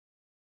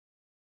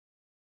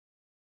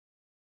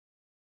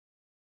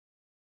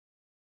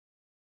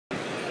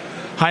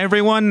Hi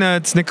everyone,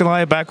 it's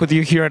Nikolai back with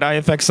you here at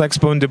iFX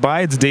Expo in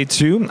Dubai. It's day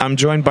 2. I'm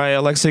joined by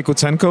Alexey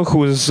Kutsenko,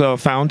 who is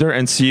founder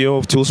and CEO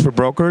of Tools for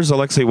Brokers.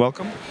 Alexey,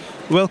 welcome.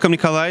 Welcome,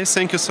 Nikolai.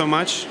 Thank you so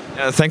much.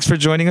 Thanks for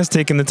joining us,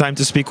 taking the time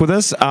to speak with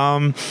us.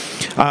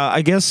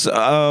 I guess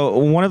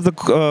one of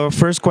the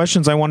first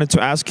questions I wanted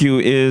to ask you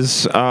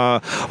is,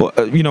 our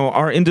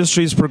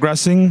industry is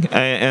progressing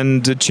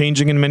and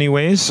changing in many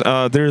ways.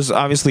 There's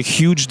obviously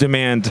huge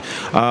demand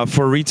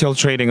for retail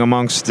trading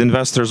amongst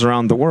investors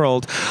around the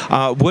world.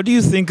 What do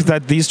you think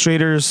that these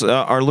traders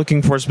are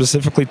looking for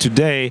specifically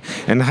today,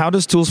 and how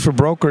does Tools for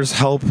Brokers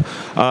help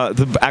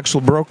the actual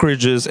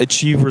brokerages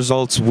achieve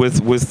results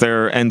with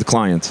their end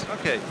clients?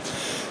 Okay.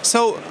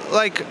 So,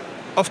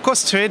 of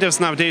course, traders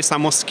nowadays are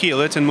more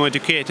skilled and more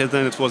educated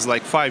than it was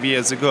 5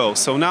 years ago.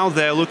 So now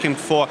they're looking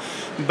for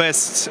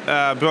best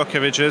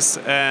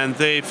brokerages, and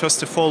they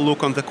first of all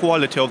look on the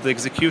quality of the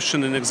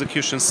execution and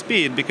execution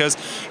speed, because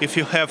if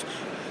you have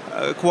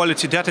a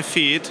quality data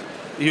feed,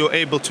 you're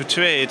able to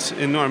trade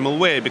in normal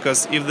way,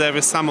 because if there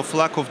is some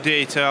lack of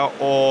data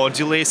or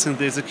delays in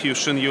the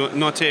execution, you're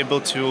not able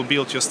to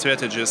build your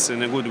strategies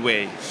in a good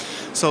way.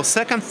 So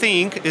second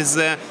thing is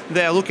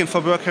they are looking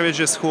for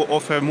brokerages who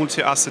offer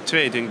multi-asset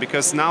trading,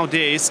 because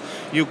nowadays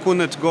you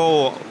couldn't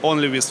go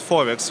only with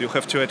Forex. You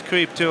have to add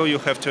crypto, you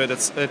have to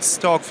add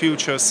stock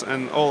futures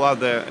and all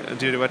other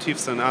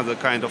derivatives and other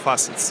kind of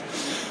assets.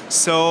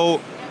 So,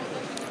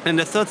 and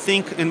the third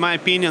thing, in my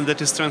opinion,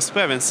 that is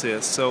transparency.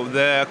 So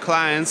the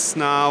clients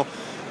now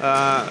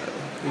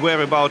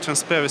worry about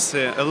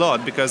transparency a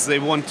lot, because they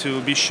want to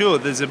be sure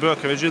that the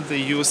brokerages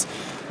they use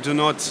do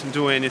not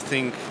do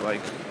anything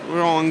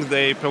wrong.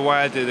 They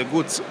provided a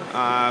good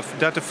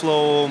data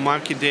flow,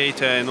 market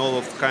data, and all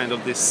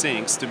of these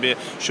things to be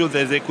sure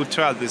that they could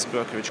trust these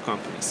brokerage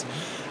companies.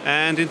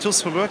 And in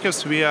Tools for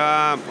Brokers, we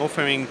are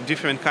offering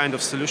different kind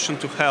of solution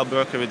to help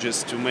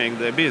brokerages to make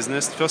their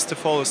business. First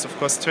of all is, of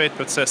course, Trade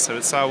Processor.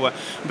 It's our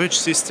bridge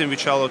system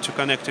which allows to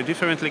connect to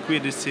different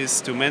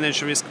liquidities, to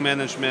manage risk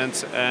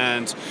management,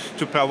 and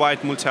to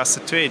provide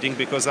multi-asset trading,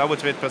 because our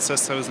Trade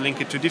Processor is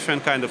linked to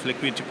different kind of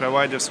liquidity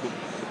providers who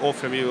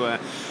offer you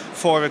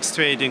Forex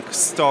trading,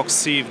 stocks,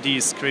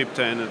 CFDs,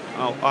 crypto, and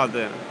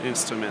other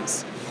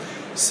instruments.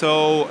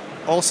 So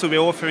also we're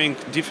offering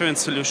different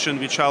solutions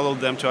which allow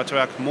them to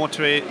attract more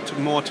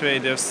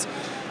traders.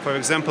 For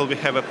example, we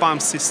have a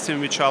pump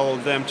system which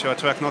allows them to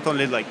attract not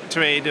only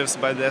traders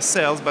by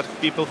themselves, but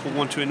people who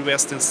want to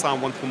invest in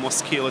someone who more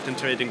skilled in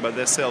trading by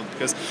themselves,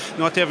 because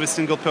not every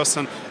single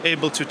person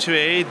able to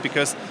trade,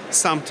 because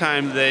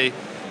sometimes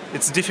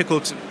it's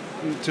difficult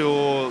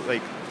to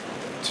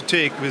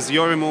take with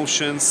your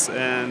emotions,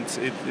 and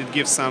it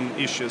gives some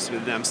issues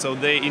with them. So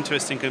they're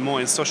interested more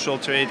in social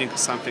trading,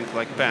 something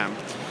like PAM.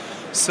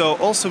 So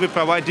also we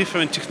provide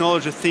different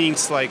technology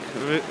things like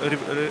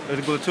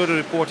regulatory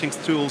reporting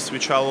tools,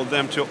 which allow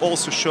them to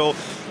also show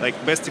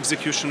best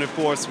execution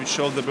reports, which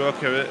show the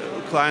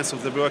clients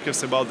of the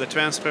brokers about the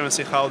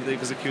transparency, how they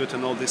execute,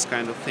 and all these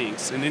kind of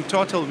things. And in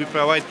total, we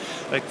provide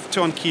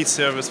turnkey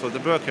service for the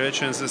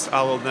brokerage, and this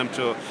allow them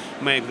to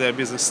make their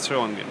business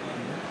stronger.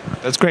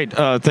 That's great.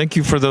 Thank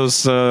you for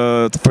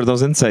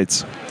those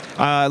insights.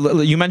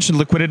 You mentioned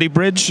Liquidity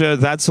Bridge,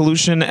 that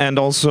solution, and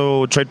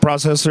also Trade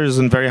Processor is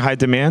in very high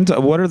demand.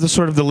 What are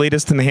the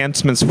latest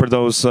enhancements for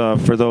those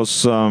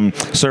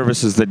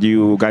services that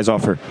you guys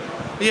offer?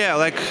 Yeah,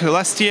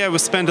 last year we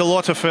spent a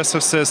lot of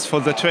resources for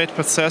the Trade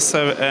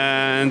Processor,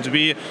 and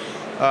we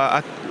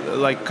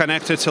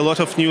connected a lot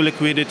of new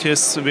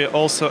liquidities. We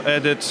also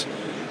added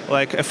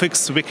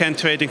FX weekend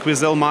trading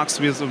with LMAX,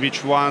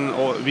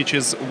 which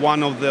is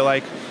one of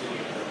the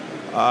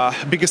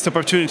biggest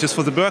opportunities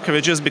for the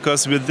brokerages,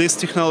 because with this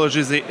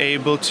technology they're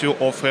able to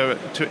offer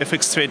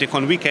FX trading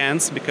on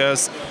weekends,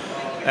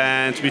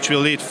 which will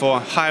lead for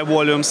high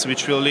volumes,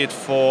 which will lead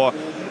for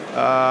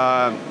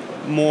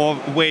more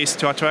ways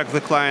to attract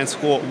the clients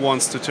who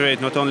wants to trade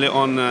not only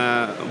on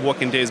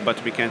working days but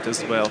weekend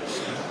as well.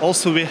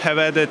 Also, we have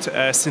added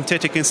a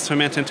synthetic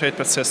instrument in Trade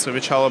Processor,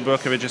 which allow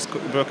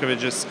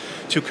brokerages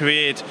to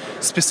create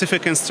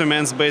specific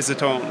instruments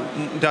based on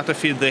data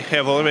feed they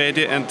have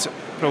already, and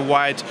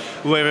provide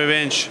very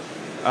range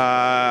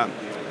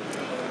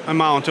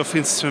amount of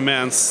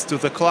instruments to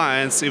the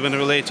clients, even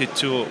related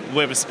to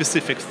very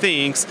specific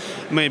things,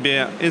 maybe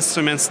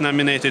instruments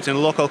nominated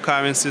in local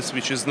currencies,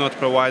 which is not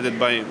provided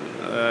by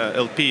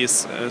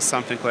LPs,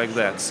 something like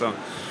that.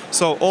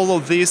 So all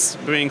of this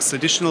brings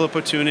additional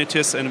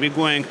opportunities, and we're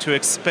going to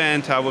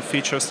expand our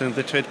features in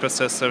the Trade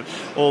Processor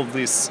all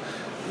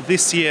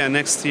this year,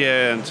 next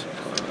year, and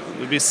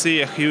we see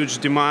a huge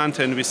demand,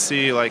 and we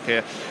see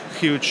a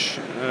huge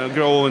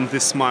growth in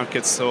this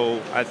market.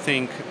 So I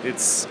think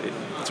it's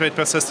Trade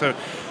Processor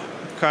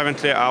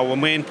currently our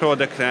main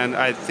product, and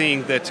I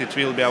think that it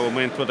will be our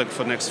main product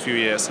for next few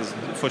years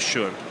for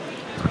sure.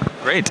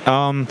 Great.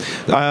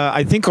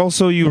 I think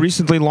also you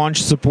recently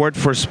launched support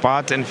for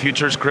spot and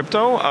futures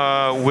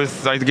crypto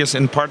with, I guess,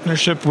 in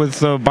partnership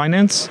with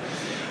Binance.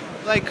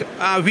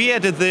 We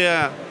added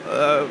the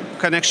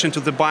connection to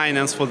the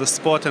Binance for the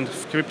spot and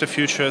crypto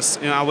futures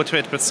in our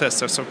trade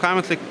processor. So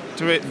currently,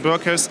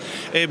 brokers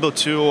able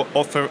to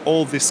offer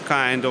all this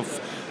kind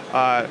of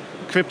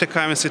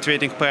cryptocurrency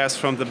trading pairs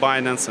from the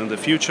Binance and the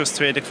futures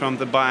trading from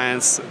the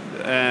Binance,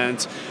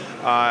 and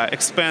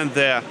expand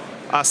their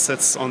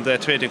assets on their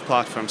trading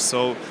platform.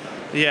 So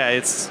yeah,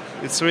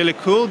 it's really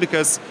cool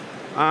because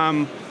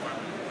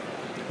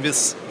with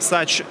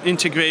such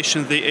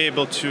integration they're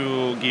able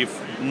to give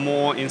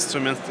more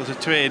instruments to the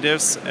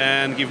traders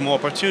and give more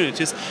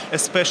opportunities,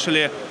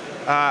 especially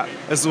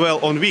as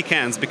well on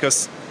weekends,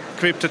 because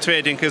crypto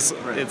trading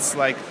it's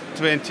like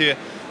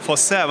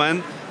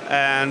 24/7,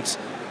 and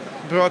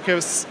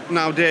brokers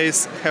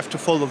nowadays have to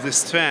follow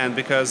this trend,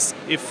 because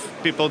if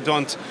people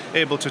don't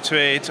able to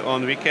trade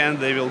on weekend,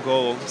 they will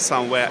go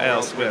somewhere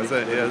else where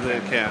they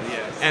can.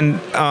 Yes. And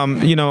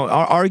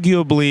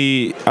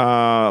arguably,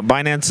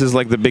 Binance is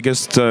like the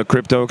biggest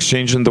crypto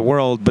exchange in the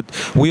world, but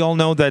we all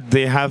know that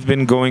they have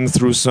been going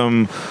through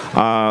some,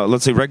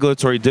 let's say,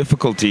 regulatory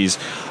difficulties.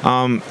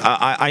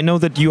 I know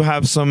that you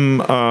have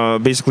some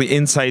basically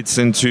insights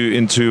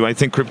into I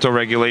think crypto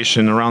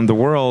regulation around the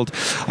world.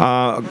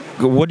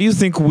 What do you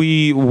think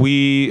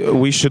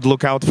we should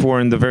look out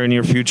for in the very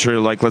near future,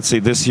 like let's say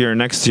this year,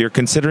 next year,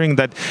 considering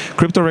that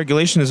crypto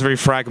regulation is very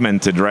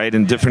fragmented, right,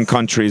 in different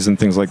countries and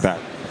things like that?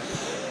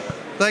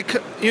 Like,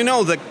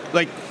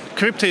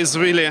 crypto is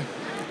really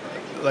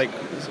like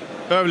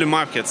early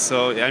market.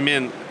 So I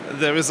mean,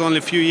 there is only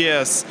a few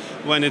years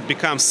when it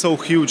becomes so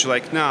huge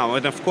like now,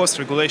 and of course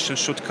regulation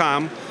should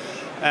come.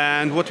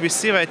 And what we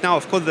see right now,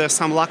 of course, there's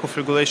some lack of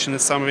regulation in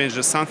some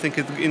regions, something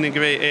in a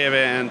gray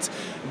area, and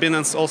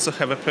Binance also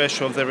have a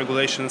pressure of the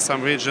regulation in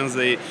some regions.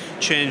 They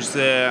change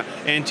the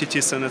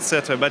entities and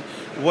etc. But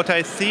what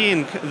I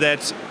think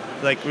that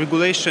like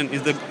regulation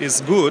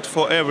is good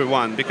for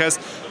everyone, because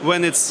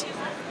when it's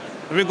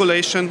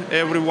regulation,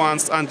 everyone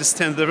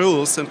understands the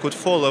rules and could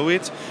follow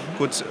it,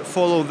 could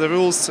follow the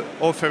rules,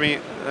 offering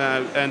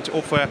and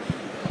offer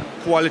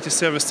quality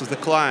service to the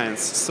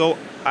clients. So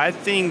I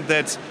think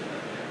that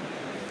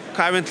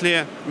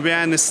currently we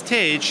are in a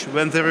stage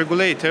when the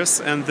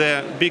regulators and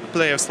the big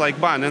players like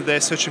Binance,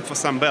 they're searching for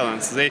some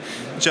balance. They're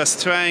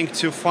just trying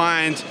to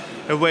find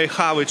a way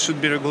how it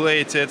should be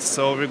regulated.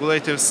 So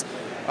regulators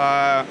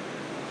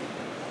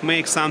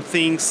make some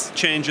things,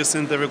 changes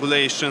in the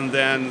regulation,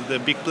 then the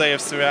big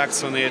players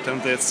react on it,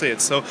 and that's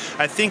it. So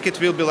I think it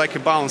will be like a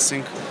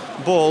bouncing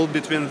ball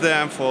between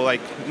them for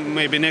like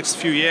maybe next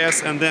few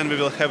years, and then we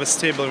will have a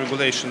stable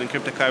regulation in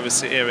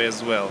cryptocurrency area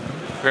as well.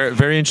 Very,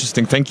 very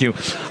interesting. Thank you.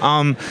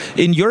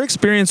 In your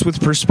experience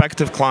with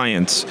prospective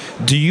clients,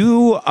 do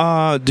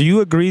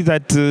you agree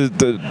that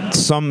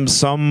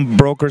some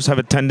brokers have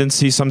a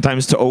tendency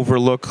sometimes to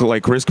overlook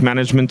like risk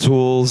management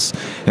tools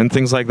and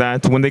things like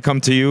that when they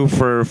come to you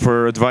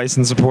for advice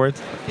and support?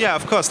 Yeah,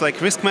 of course. Like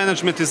risk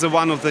management is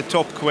one of the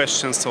top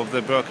questions of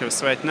the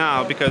brokers right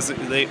now, because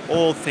they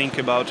all think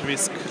about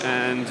risk,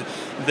 and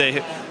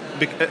they,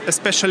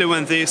 especially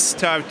when they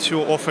start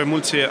to offer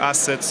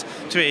multi-asset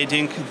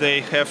trading, they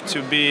have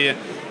to be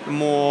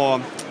more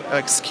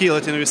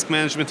skilled in risk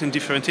management in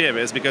different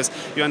areas, because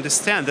you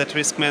understand that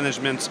risk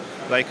management,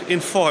 like in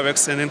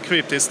Forex and in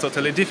crypto, is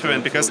totally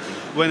different, because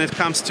when it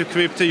comes to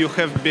crypto, you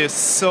have to be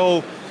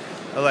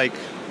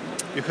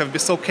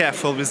so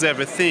careful with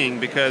everything,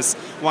 because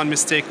one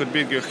mistake could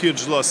bring you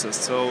huge losses.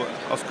 So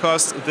of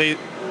course they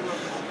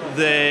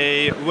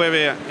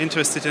very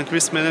interested in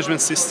risk management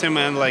system,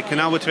 and like in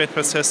our trade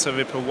processor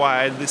we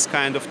provide this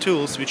kind of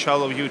tools which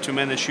allow you to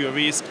manage your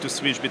risk, to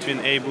switch between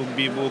A book,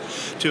 B book,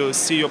 to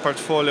see your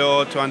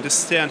portfolio, to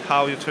understand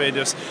how your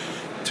traders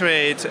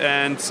trade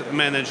and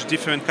manage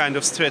different kind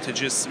of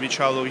strategies which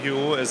allow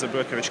you as a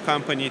brokerage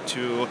company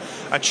to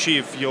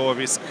achieve your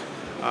risk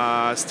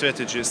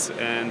strategies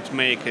and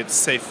make it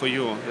safe for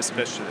you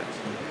especially.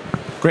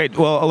 Great.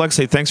 Well,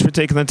 Alexey, thanks for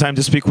taking the time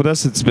to speak with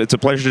us. It's a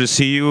pleasure to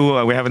see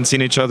you. We haven't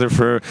seen each other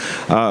for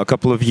a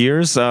couple of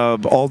years.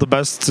 All the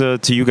best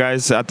to you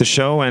guys at the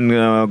show, and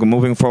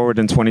moving forward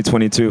in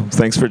 2022.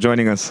 Thanks for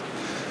joining us.